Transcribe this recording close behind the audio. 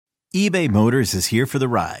eBay Motors is here for the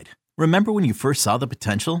ride. Remember when you first saw the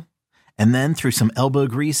potential? And then through some elbow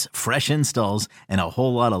grease, fresh installs, and a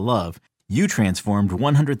whole lot of love, you transformed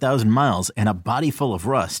 100,000 miles and a body full of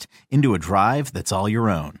rust into a drive that's all your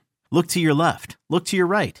own. Look to your left. Look to your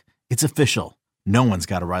right. It's official. No one's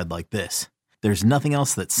got a ride like this. There's nothing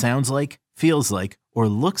else that sounds like, feels like, or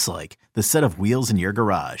looks like the set of wheels in your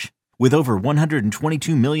garage. With over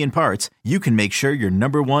 122 million parts, you can make sure your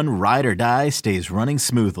number one ride or die stays running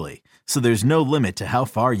smoothly. So there's no limit to how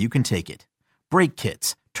far you can take it. Brake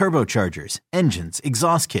kits, turbochargers, engines,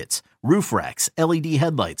 exhaust kits, roof racks, LED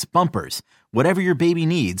headlights, bumpers, whatever your baby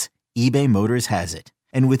needs, eBay Motors has it.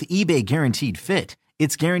 And with eBay Guaranteed Fit,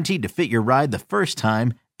 it's guaranteed to fit your ride the first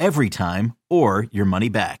time, every time, or your money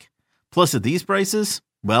back. Plus at these prices,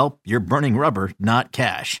 well, you're burning rubber, not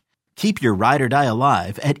cash. Keep your ride or die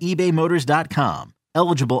alive at ebaymotors.com.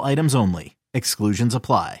 Eligible items only. Exclusions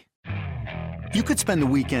apply. You could spend the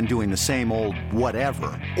weekend doing the same old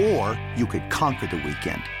whatever, or you could conquer the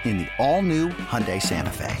weekend in the all-new Hyundai Santa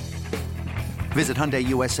Fe. Visit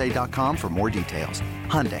HyundaiUSA.com for more details.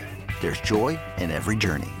 Hyundai, there's joy in every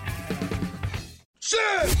journey.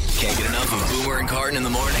 Can't get enough of Boomer and Carton in the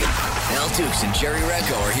morning. Al Dukes and Jerry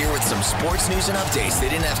Recco are here with some sports news and updates they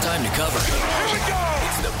didn't have time to cover. Here we go!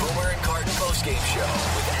 It's the Boomer and Carton postgame show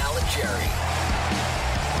with Al and Jerry.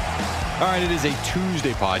 All right, it is a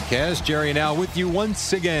Tuesday podcast. Jerry and Al with you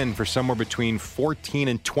once again for somewhere between 14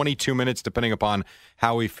 and 22 minutes, depending upon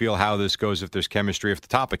how we feel, how this goes, if there's chemistry, if the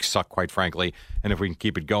topics suck, quite frankly, and if we can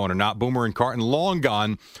keep it going or not. Boomer and Carton long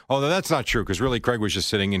gone, although that's not true because really Craig was just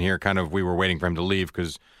sitting in here we were waiting for him to leave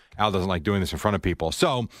because Al doesn't like doing this in front of people.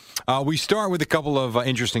 So we start with a couple of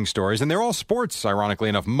interesting stories, and they're all sports, ironically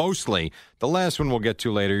enough, mostly. The last one we'll get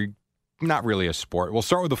to later. Not really a sport. We'll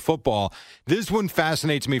start with the football. This one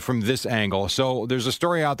fascinates me from this angle. So there's a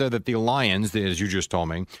story out there that the Lions, as you just told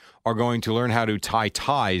me, are going to learn how to tie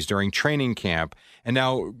ties during training camp. And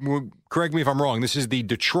now, correct me if I'm wrong, this is the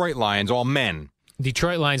Detroit Lions, all men.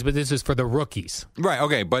 Detroit Lions, but this is for the rookies. Right,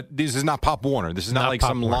 okay, but this is not Pop Warner. This is not like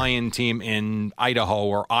Pop some Warner. Lion team in Idaho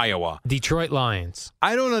or Iowa. Detroit Lions.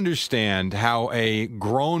 I don't understand how a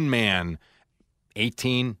grown man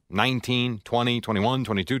 18, 19, 20, 21,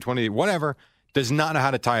 22, 20, whatever, does not know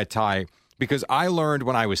how to tie a tie, because I learned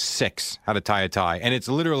when I was 6 how to tie a tie, and it's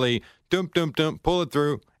literally dump, dump, dump, pull it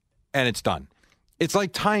through, and it's done. It's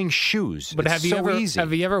like tying shoes. But have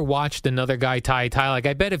you ever watched another guy tie a tie? Like,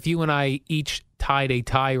 I bet if you and I each tied a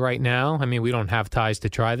tie right now, I mean, we don't have ties to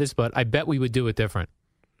try this, but I bet we would do it different.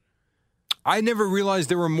 I never realized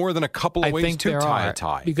there were more than a couple of ways to tie a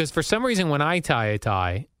tie. Because for some reason, when I tie a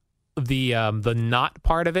tie, the knot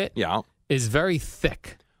part of it is very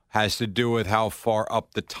thick. Has to do with how far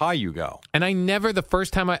up the tie you go. And I never, the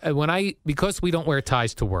first time because we don't wear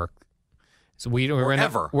ties to work. So we're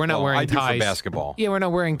not wearing ties. I do for basketball. Yeah, we're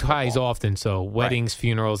not wearing ties often. So weddings,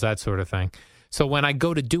 funerals, that sort of thing. So when I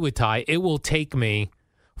go to do a tie, it will take me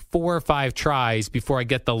 4 or 5 tries before I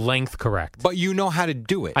get the length correct. But you know how to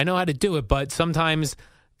do it. I know how to do it, but sometimes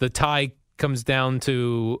the tie comes down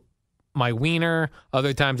to my wiener.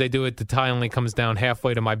 Other times I do it, the tie only comes down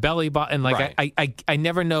halfway to my belly button. Like, right. I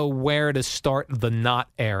never know where to start the knot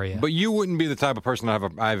area. But you wouldn't be the type of person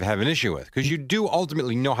I have an issue with, because you do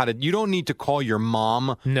ultimately know how to. You don't need to call your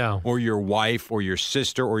mom, or your wife, or your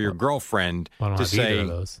sister, or your girlfriend to say. Either of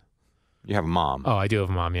those. You have a mom. Oh, I do have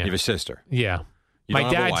a mom. Yeah, you have a sister. Yeah.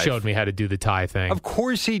 My dad showed me how to do the tie thing. Of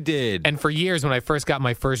course he did. And for years, when I first got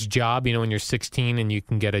my first job, when you're 16 and you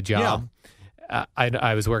can get a job. Yeah.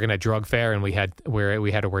 I was working at drug fair, and we had to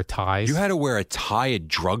wear ties. You had to wear a tie at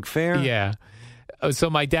drug fair? Yeah. So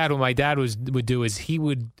what my dad would do is he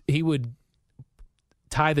would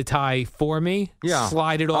tie the tie for me,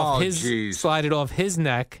 slide it off his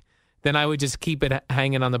neck. Then I would just keep it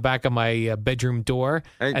hanging on the back of my bedroom door,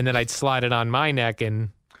 and then I'd slide it on my neck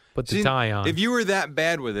and put the tie on. If you were that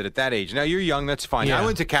bad with it at that age, now you're young, that's fine. Yeah. I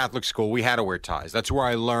went to Catholic school. We had to wear ties. That's where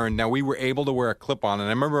I learned. Now, we were able to wear a clip-on, and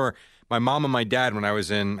I remember my mom and my dad, when I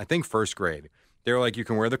was in, I think, first grade, they were like, you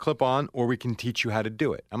can wear the clip-on or we can teach you how to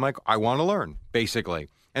do it. I'm like, I want to learn, basically.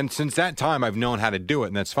 And since that time, I've known how to do it,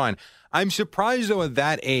 and that's fine. I'm surprised, though, at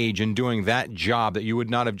that age and doing that job that you would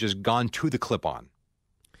not have just gone to the clip-on.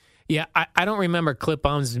 Yeah, I don't remember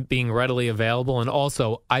clip-ons being readily available, and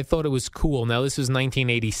also, I thought it was cool. Now, this was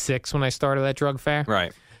 1986 when I started at drug fair.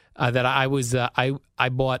 Right. That I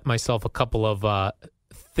bought myself a couple of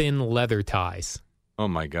thin leather ties. Oh,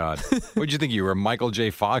 my God. What did you think? You were Michael J.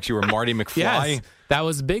 Fox? You were Marty McFly? Yes, that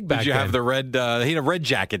was big back then. Did you have the red, he had a red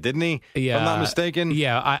jacket, didn't he? Yeah. If I'm not mistaken?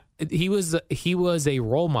 Yeah, he was a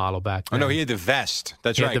role model back then. Oh, no, he had the vest.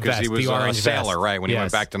 That's right, because he was a sailor, right, when he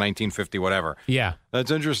went back to 1950, whatever. Yeah. That's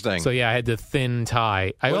interesting. So, yeah, I had the thin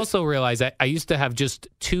tie. I also realized I used to have just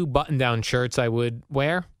 2 button-down shirts I would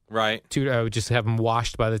wear. Right. I would just have them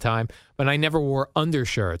washed by the time. But I never wore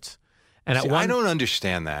undershirts. And I don't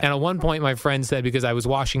understand that. And at one point, my friend said, because I was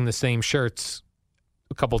washing the same shirts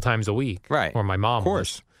a couple times a week, right? Or my mom, of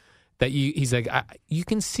course, was, that he's like, you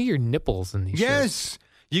can see your nipples in these shirts. Yes,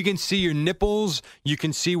 you can see your nipples. You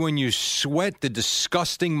can see when you sweat, the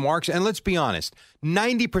disgusting marks. And let's be honest,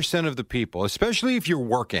 90% of the people, especially if you're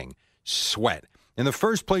working, sweat. And the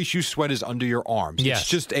first place you sweat is under your arms. Yes. It's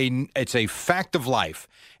just it's a fact of life.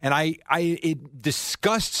 And it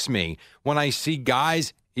disgusts me when I see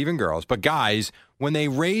guys, even girls, but guys, when they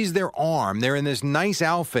raise their arm, they're in this nice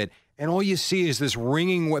outfit, and all you see is this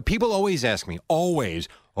ringing. People always ask me, always,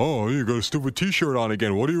 oh, you got a stupid T-shirt on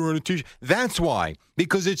again. What are you wearing a T-shirt? That's why,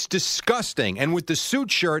 because it's disgusting. And with the suit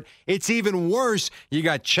shirt, it's even worse. You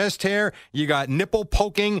got chest hair, you got nipple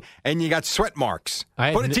poking, and you got sweat marks.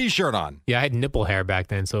 Put a T-shirt on. Yeah, I had nipple hair back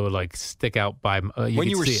then, so it would like stick out by. When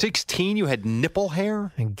you were 16, you had nipple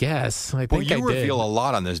hair? I guess. I think well, you reveal a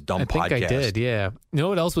lot on this dumb podcast. I think I did, yeah. You know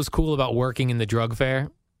what else was cool about working in the drug fair?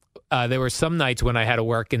 There were some nights when I had to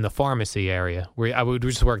work in the pharmacy area where I would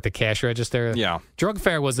just work the cash register. Yeah. Drug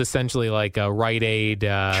fair was essentially like a Rite Aid,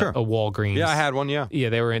 sure. a Walgreens. Yeah, I had one, yeah. Yeah,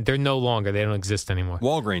 they're no longer. They don't exist anymore.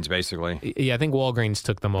 Walgreens, basically. Yeah, I think Walgreens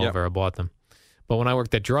took them over or bought them. But when I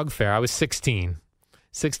worked at drug fair, I was 16,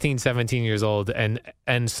 17 years old. And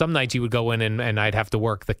some nights you would go in and I'd have to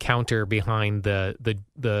work the counter behind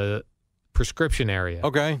the prescription area.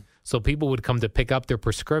 Okay. So people would come to pick up their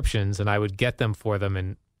prescriptions and I would get them for them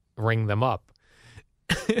and ring them up.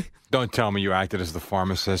 Don't tell me you acted as the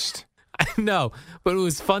pharmacist. No, but it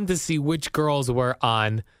was fun to see which girls were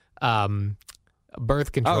on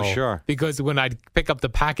birth control. Oh, sure. Because when I'd pick up the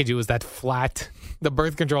package, it was that flat. The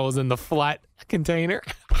birth control was in the flat container.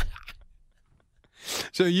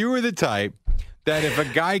 So you were the type that if a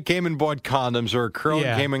guy came and bought condoms or a girl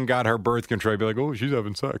came and got her birth control, you'd be like, oh, she's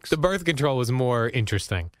having sex. The birth control was more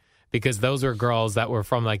interesting. Because those were girls that were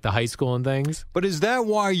from like the high school and things. But is that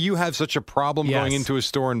why you have such a problem going into a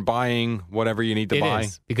store and buying whatever you need to buy? It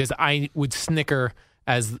is, because I would snicker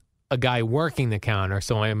as a guy working the counter,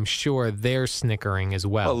 so I'm sure they're snickering as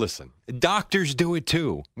well. Well, listen, doctors do it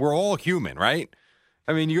too. We're all human, right?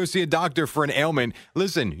 I mean, you go see a doctor for an ailment.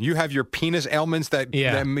 Listen, you have your penis ailments that you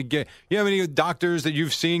have any doctors that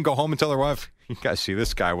you've seen go home and tell their wife, you guys see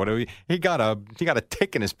this guy? He got a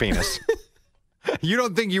tick in his penis. You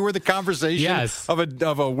don't think you were the conversation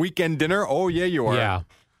of a weekend dinner? Oh, yeah, you are. Yeah.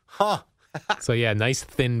 Huh. So, yeah, nice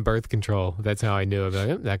thin birth control. That's how I knew. Like,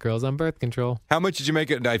 oh, that girl's on birth control. How much did you make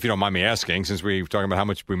it, if you don't mind me asking, since we're talking about how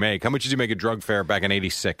much we make, how much did you make a drug fair back in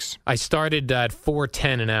 86? I started at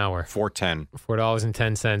 $4.10 an hour.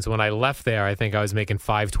 $4.10. When I left there, I think I was making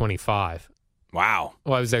 $5.25. Wow.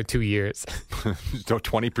 Well, I was there 2 years. So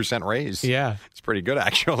 20% raise. Yeah. It's pretty good,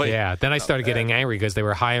 actually. Yeah. Then I started getting angry because they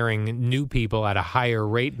were hiring new people at a higher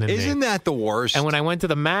rate than me. Isn't that the worst? And when I went to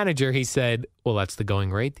the manager, he said, well, that's the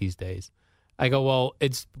going rate these days. I go, well,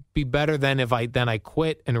 it's be better than if I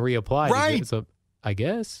quit and reapply. Right. So I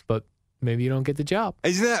guess, but maybe you don't get the job.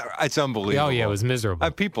 Isn't that? It's unbelievable. Oh, yeah. It was miserable.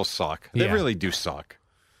 People suck. They really do suck.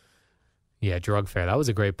 Yeah, drug fair. That was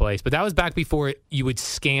a great place. But that was back before you would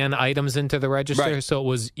scan items into the register. Right.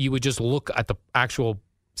 So you would just look at the actual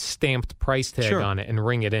stamped price tag on it and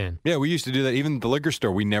ring it in. Yeah, we used to do that. Even at the liquor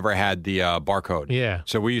store, we never had the barcode. Yeah.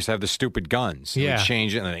 So we used to have the stupid guns. Yeah. We'd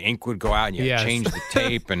change it, and the ink would go out, and you'd change the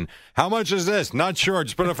tape. And how much is this? Not sure.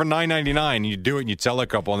 Just put it for $9.99. You do it, and you tell a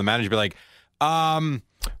couple, and the manager would be like,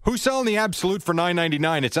 who's selling the Absolute for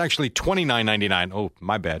 $9.99? It's actually $29.99. Oh,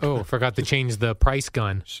 my bad. Oh, forgot to change the price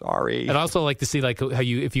gun. Sorry. I'd also like to see like how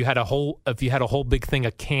if you had a whole big thing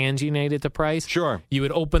of cans you needed to price. Sure. You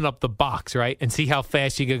would open up the box, right, and see how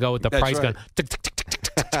fast you could go with the price gun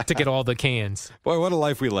to get all the cans. Boy, what a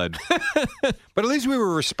life we led. But at least we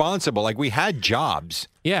were responsible. Like we had jobs.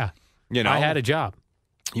 Yeah. You know, I had a job.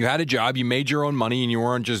 You had a job. You made your own money, and you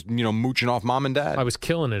weren't just mooching off mom and dad. I was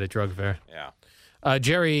killing it at drug fair. Yeah.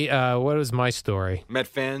 Jerry, what was my story? Met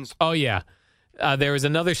fans? Oh, yeah. There was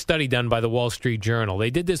another study done by the Wall Street Journal.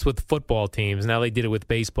 They did this with football teams. Now they did it with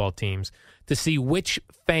baseball teams to see which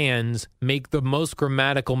fans make the most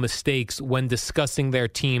grammatical mistakes when discussing their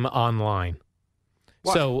team online.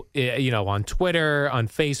 What? So, on Twitter, on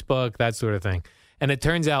Facebook, that sort of thing. And it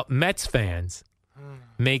turns out Mets fans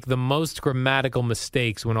make the most grammatical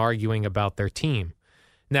mistakes when arguing about their team.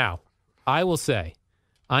 Now, I will say,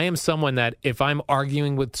 I am someone that if I'm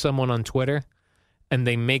arguing with someone on Twitter and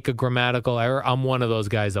they make a grammatical error, I'm one of those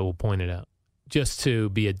guys that will point it out just to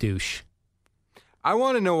be a douche. I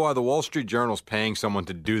want to know why the Wall Street Journal's paying someone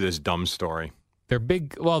to do this dumb story. They're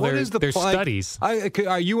big. Well, they're studies.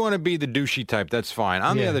 You want to be the douchey type? That's fine.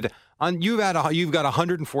 I'm the other. You've got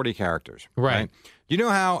 140 characters, right? You know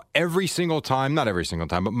how every single time, not every single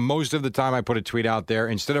time, but most of the time I put a tweet out there,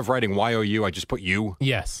 instead of writing YOU, I just put you?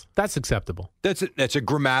 Yes, that's acceptable. That's a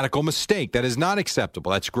grammatical mistake. That is not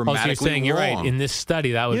acceptable. That's grammatically wrong. So you're saying you're right. In this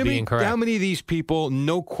study, that would be incorrect. How many of these people,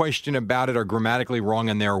 no question about it, are grammatically wrong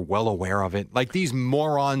and they're well aware of it? Like these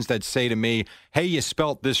morons that say to me, hey, you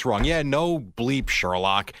spelt this wrong. Yeah, no bleep,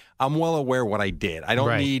 Sherlock. I'm well aware what I did. I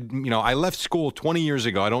don't need, I left school 20 years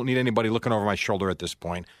ago. I don't need anybody looking over my shoulder at this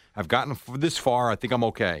point. I've gotten this far. I think I'm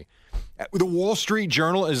okay. The Wall Street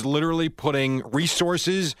Journal is literally putting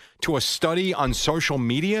resources to a study on social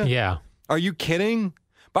media? Yeah. Are you kidding?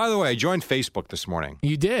 By the way, I joined Facebook this morning.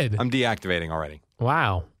 You did? I'm deactivating already.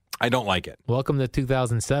 Wow. I don't like it. Welcome to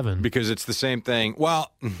 2007. Because it's the same thing.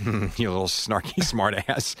 Well, you little snarky smart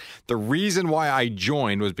ass. The reason why I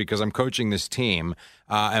joined was because I'm coaching this team.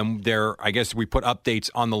 And I guess we put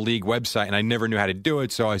updates on the league website, and I never knew how to do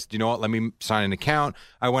it. So I said, you know what, let me sign an account.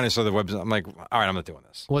 I went and saw the website. I'm like, all right, I'm not doing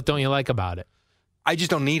this. What don't you like about it? I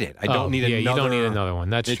just don't need it. I don't need another. You don't need another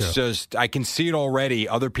one. That's true. It's just, I can see it already.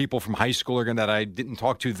 Other people from high school that I didn't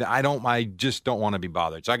talk to. I just don't want to be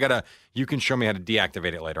bothered. So you can show me how to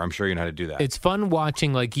deactivate it later. I'm sure you know how to do that. It's fun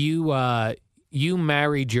watching, like you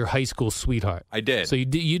married your high school sweetheart. I did. So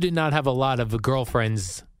you did not have a lot of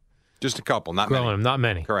girlfriends. Just a couple, not many. Up, not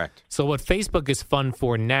many. Correct. So what Facebook is fun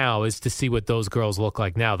for now is to see what those girls look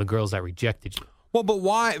like now, the girls that rejected you. Well, but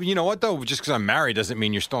why? You know what, though? Just because I'm married doesn't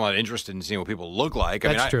mean you're still not interested in seeing what people look like.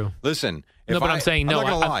 That's true. Listen. I'm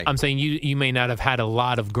saying you may not have had a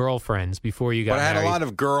lot of girlfriends before you got married. But I had a lot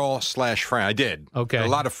of girl/friend. I did. Okay. A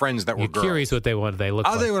lot of friends that were girls. You're curious what they look like.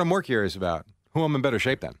 I'll tell you what I'm more curious about. Who I'm in better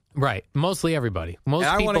shape than. Right. Mostly everybody.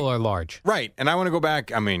 Most people are large. Right. And I want to go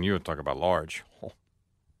back. I mean, you would talk about large.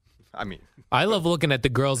 I love looking at the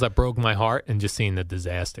girls that broke my heart and just seeing the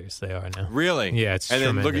disasters they are now. Really? Yeah, it's and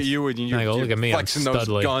tremendous. then look at you and you're look at me, flexing those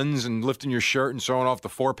guns and lifting your shirt and showing off the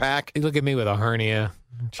 4-pack. You look at me with a hernia.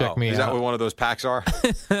 Check me out. Is that what one of those packs are?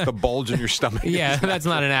 The bulge in your stomach? Yeah, that's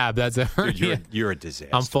not an ab. That's a hernia. Dude, you're a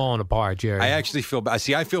disaster. I'm falling apart, Jerry. I actually feel bad.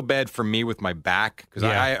 See, I feel bad for me with my back because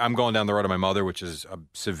I'm going down the road of my mother, which is a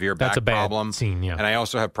severe back problem. That's a bad scene, yeah. And I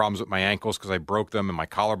also have problems with my ankles because I broke them and my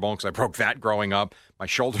collarbone because I broke that growing up. My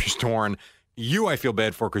shoulder's torn. I feel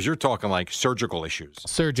bad for because you're talking like surgical issues.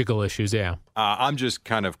 Surgical issues, yeah. I'm just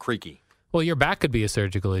kind of creaky. Well, your back could be a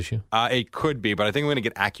surgical issue. It could be, but I think I'm going to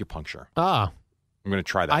get acupuncture. I'm going to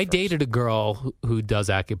try that. I dated a girl who does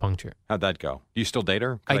acupuncture. How'd that go? Do you still date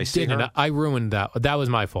her? I didn't. I ruined that. That was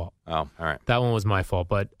my fault. Oh, all right. That one was my fault,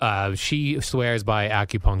 but she swears by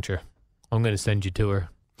acupuncture. I'm going to send you to her.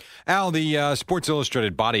 Al, the Sports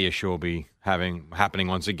Illustrated body issue will be happening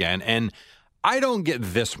once again, and I don't get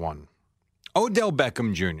this one. Odell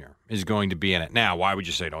Beckham Jr. is going to be in it. Now, why would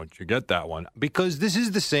you say, don't you get that one? Because this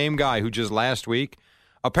is the same guy who just last week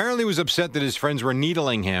apparently was upset that his friends were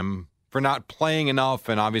needling him for not playing enough,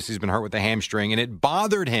 and obviously he's been hurt with the hamstring, and it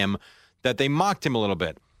bothered him that they mocked him a little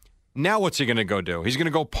bit. Now what's he going to go do? He's going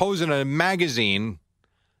to go pose in a magazine.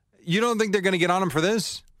 You don't think they're going to get on him for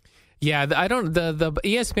this? Yeah, I don't. The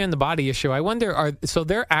ESPN, the body issue, I wonder, so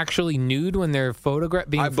they're actually nude when they're being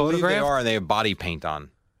photographed? I believe they are, and they have body paint on.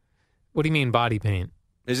 What do you mean body paint?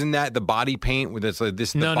 Isn't that the body paint with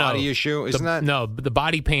body issue? Isn't that? No, the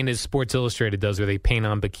body paint is Sports Illustrated does where they paint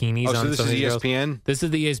on bikinis. Oh, so this is ESPN? Girls. This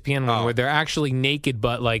is the ESPN one where they're actually naked,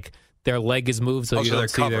 but like their leg is moved so you don't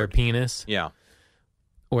see their penis. Yeah.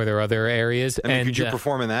 Or their other areas. And could you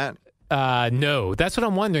perform in that? No. That's what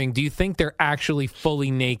I'm wondering. Do you think they're actually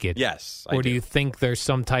fully naked? Yes. Or do you think there's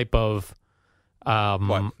some type of tight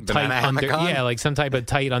like some type of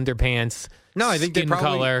tight underpants? No, I think skin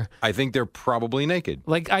color. I think they're probably naked.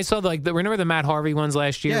 Like I saw, remember the Matt Harvey ones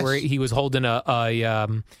last year, where he was holding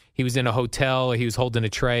he was in a hotel, he was holding a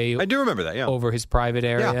tray. I do remember that. Yeah, over his private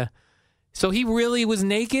area. Yeah. So he really was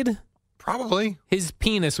naked. Probably his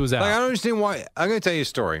penis was out. I don't understand why. I'm going to tell you a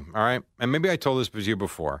story. All right, and maybe I told this to you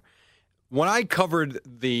before. When I covered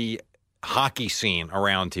the hockey scene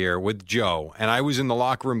around here with Joe, and I was in the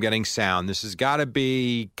locker room getting sound. This has got to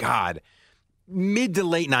be mid to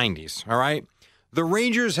late 90s, all right? The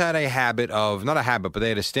Rangers had a habit of, not a habit, but they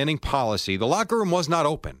had a standing policy. The locker room was not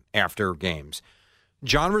open after games.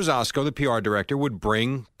 John Rosasco, the PR director, would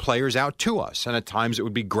bring players out to us. And at times it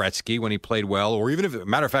would be Gretzky when he played well, or even if,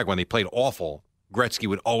 matter of fact, when he played awful, Gretzky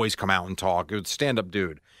would always come out and talk. It was stand-up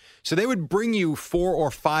dude. So they would bring you 4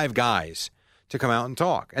 or 5 guys to come out and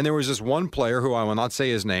talk. And there was this one player who I will not say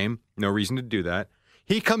his name, no reason to do that.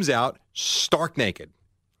 He comes out stark naked.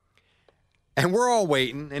 And we're all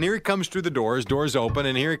waiting, and here he comes through the doors open,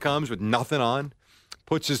 and here he comes with nothing on,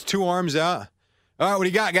 puts his 2 arms out. All right, what do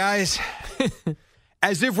you got, guys?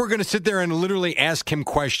 As if we're going to sit there and literally ask him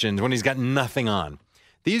questions when he's got nothing on.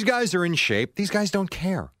 These guys are in shape. These guys don't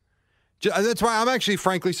care. That's why I'm actually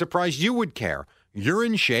frankly surprised you would care. You're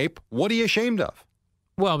in shape. What are you ashamed of?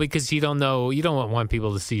 Well, because you don't want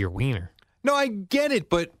people to see your wiener. No, I get it,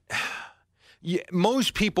 but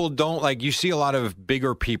most people don't. Like, you see a lot of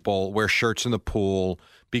bigger people wear shirts in the pool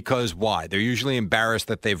because why? They're usually embarrassed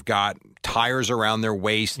that they've got tires around their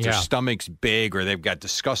waist, their stomach's big, or they've got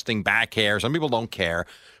disgusting back hair. Some people don't care.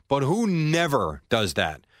 But who never does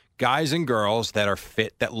that? Guys and girls that are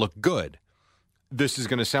fit, that look good. This is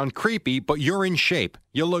going to sound creepy, but you're in shape.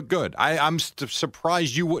 You look good. I'm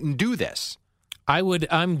surprised you wouldn't do this.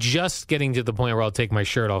 I'm just getting to the point where I'll take my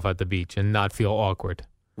shirt off at the beach and not feel awkward.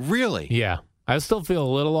 Really? Yeah. I still feel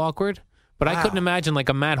a little awkward, but I couldn't imagine like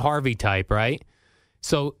a Matt Harvey type, right?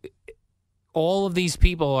 So all of these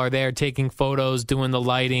people are there taking photos, doing the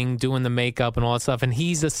lighting, doing the makeup and all that stuff, and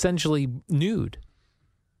he's essentially nude.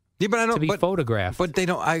 Yeah, but I don't to be photographed. But they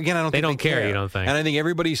don't. Again, I don't. They think don't care. You don't think? And I think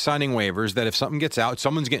everybody's signing waivers that if something gets out,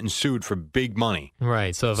 someone's getting sued for big money.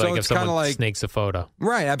 Right. So if someone snakes a photo.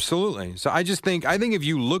 Right. Absolutely. So I think if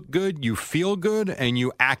you look good, you feel good, and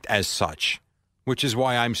you act as such, which is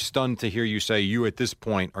why I'm stunned to hear you say you at this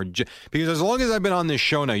point are because as long as I've been on this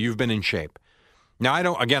show now, you've been in shape. Now I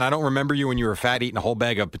don't remember you when you were fat eating a whole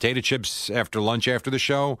bag of potato chips after lunch after the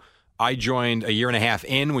show. I joined a year and a half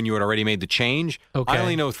in when you had already made the change. Okay. I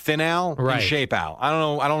only know Thin Al and Shape Al. I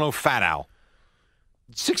don't know Fat Al.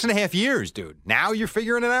 6.5 years, dude. Now you're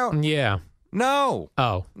figuring it out? Yeah. No.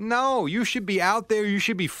 Oh. No. You should be out there. You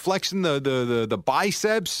should be flexing the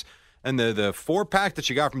biceps and the 4-pack that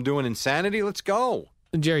you got from doing Insanity. Let's go.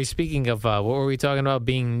 Jerry, speaking of what were we talking about?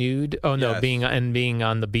 Being nude? Oh no, yes. being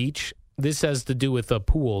on the beach. This has to do with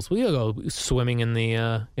pools. We go swimming in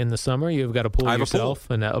the summer. You've got a pool yourself,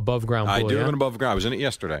 an above ground pool. I do have an above ground. I was in it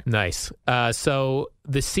yesterday. Nice. So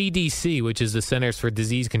the CDC, which is the Centers for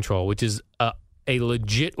Disease Control, which is a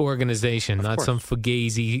legit organization, not some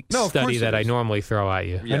fugazi study that I normally throw at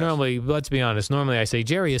you. Yes. Let's be honest. Normally I say,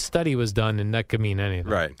 Jerry, a study was done, and that could mean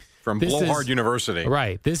anything. Right. From Blowhard University.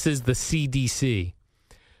 Right. This is the CDC.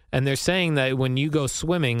 And they're saying that when you go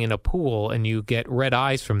swimming in a pool and you get red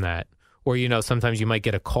eyes from that, or, sometimes you might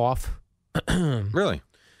get a cough. Really?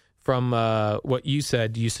 From what you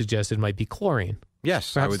suggested might be chlorine.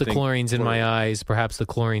 Yes. Perhaps the chlorine's in my eyes. Perhaps the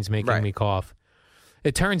chlorine's making me cough.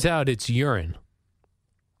 It turns out it's urine.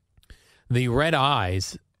 The red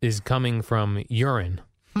eyes is coming from urine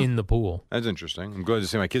in the pool. That's interesting. I'm glad to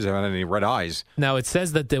see my kids haven't had any red eyes. Now, it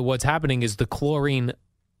says that what's happening is the chlorine,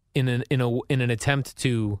 in an attempt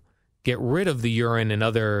to get rid of the urine and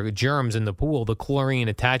other germs in the pool, the chlorine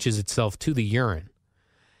attaches itself to the urine.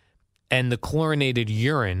 And the chlorinated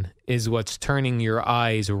urine is what's turning your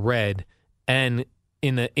eyes red. And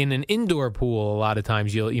in an indoor pool, a lot of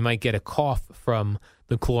times you might get a cough from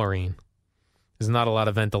the chlorine. There's not a lot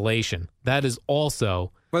of ventilation. That is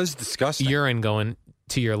also it's disgusting. Urine going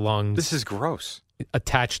to your lungs. This is gross.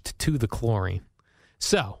 Attached to the chlorine.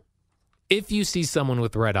 So, if you see someone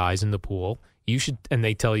with red eyes in the pool, you should, and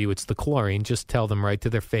they tell you it's the chlorine, just tell them right to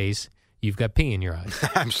their face, you've got pee in your eyes.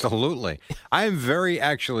 Absolutely. I am very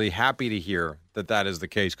actually happy to hear that is the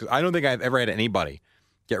case, because I don't think I've ever had anybody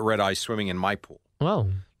get red eyes swimming in my pool. Well,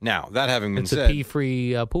 now, that having been said, it's a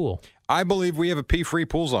pee-free pool. I believe we have a pee-free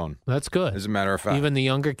pool zone. That's good. As a matter of fact. Even the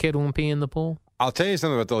younger kid won't pee in the pool? I'll tell you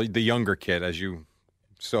something about the younger kid, as you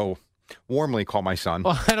so warmly call my son.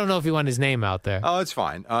 Well, I don't know if you want his name out there. Oh, it's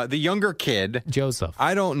fine. The younger kid, Joseph.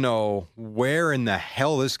 I don't know where in the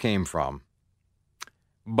hell this came from,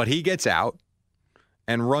 but he gets out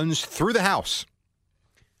and runs through the house,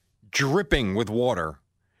 dripping with water.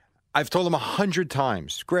 I've told him 100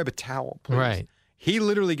 times, grab a towel, please. Right. He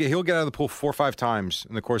literally he'll get out of the pool 4 or 5 times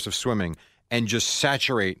in the course of swimming and just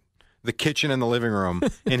saturate the kitchen and the living room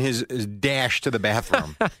in his dash to the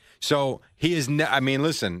bathroom. So he is.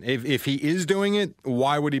 Listen. If he is doing it,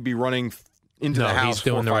 why would he be running into the house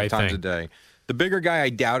 4 or 5 times a day? The bigger guy, I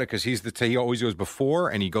doubt it, because he always goes before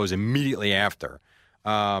and he goes immediately after.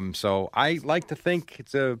 So I like to think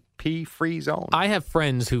it's a pee-free zone. I have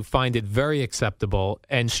friends who find it very acceptable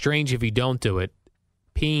and strange if you don't do it,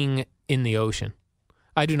 peeing in the ocean.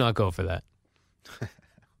 I do not go for that.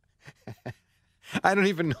 I don't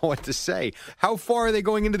even know what to say. How far are they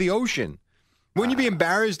going into the ocean? Wouldn't you be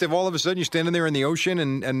embarrassed if all of a sudden you're standing there in the ocean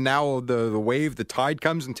and now the wave, the tide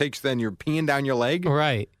comes and takes, then you're peeing down your leg?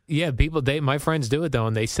 Right. Yeah, my friends do it, though,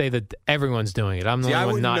 and they say that everyone's doing it. I'm the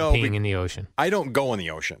only one not peeing in the ocean. I don't go in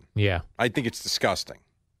the ocean. Yeah. I think it's disgusting.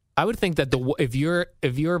 I would think that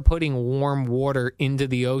if you're putting warm water into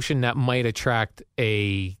the ocean, that might attract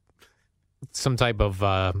some type of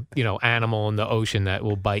animal in the ocean that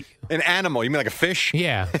will bite you. An animal? You mean like a fish?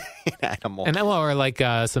 Yeah, an animal. Or like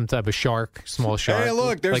some type of shark, small shark. Hey,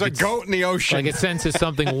 look, there's a goat in the ocean. Like it senses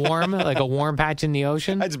something warm, like a warm patch in the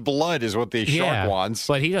ocean. That's blood, is what the shark wants.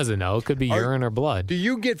 But he doesn't know. It could be urine or blood. Do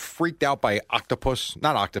you get freaked out by jellyfish?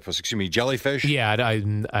 Yeah,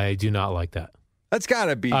 I do not like that. That's got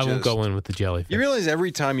to be I won't go in with the jellyfish. You realize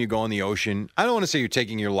every time you go in the ocean, I don't want to say you're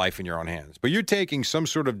taking your life in your own hands, but you're taking some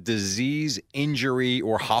sort of disease, injury,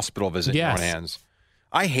 or hospital visit in your own hands.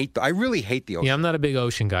 I really hate the ocean. Yeah, I'm not a big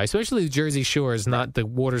ocean guy, especially the Jersey Shore. The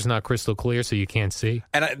water's not crystal clear, so you can't see.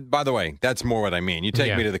 And by the way, that's more what I mean. You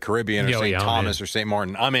take me to the Caribbean or St. Thomas or St.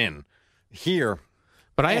 Martin, I'm in. Here.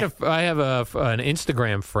 But I have an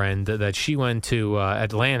Instagram friend that she went to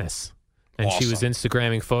Atlantis. And awesome. She was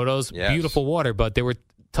Instagramming photos. Yes. Beautiful water, but there were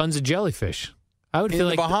tons of jellyfish. I would feel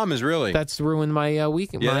like the Bahamas, really. That's ruined my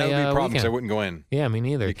weekend. Yeah, that would be problems. I wouldn't go in. Yeah, me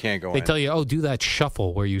neither. You can't go in. They tell you, do that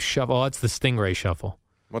shuffle where you shuffle. Oh, that's the stingray shuffle.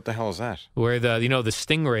 What the hell is that? Where the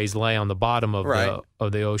stingrays lay on the bottom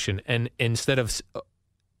of the ocean, and instead of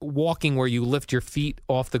walking where you lift your feet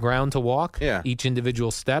off the ground to walk, each individual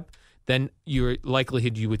step, then your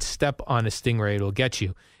likelihood you would step on a stingray, it'll get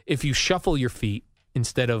you. If you shuffle your feet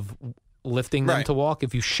instead of lifting them to walk,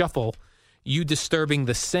 if you shuffle, you disturbing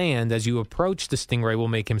the sand as you approach the stingray will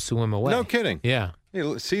make him swim away. No kidding. Yeah.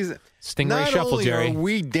 Hey, see, stingray shuffle, Jerry. Not only are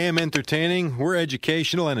we damn entertaining, we're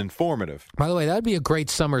educational and informative. By the way, that would be a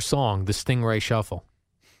great summer song, the Stingray Shuffle.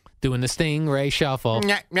 Doing the Stingray Shuffle.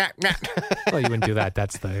 Well, you wouldn't do that.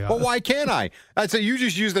 That's the... Well, why can't I? I'd say you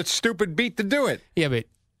just use that stupid beat to do it. Yeah, but...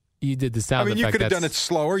 You did the sound effect. You could have done it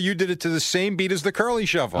slower. You did it to the same beat as the curly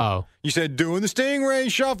shuffle. Oh. You said doing the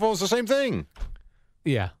Stingray Shuffle. It's the same thing.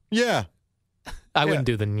 Yeah. Yeah. I wouldn't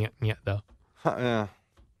do the nyet, though. Yeah.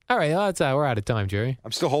 All right. We're out of time, Jerry.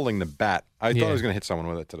 I'm still holding the bat. I thought I was going to hit someone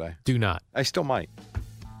with it today. Do not. I still might.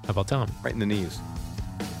 How about Tom? Right in the knees.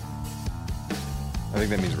 I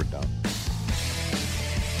think that means we're done.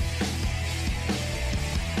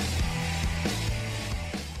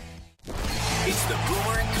 It's the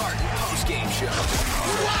Boomer and Carton postgame show.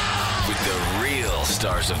 Wow! With the real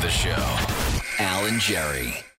stars of the show, Al and Jerry.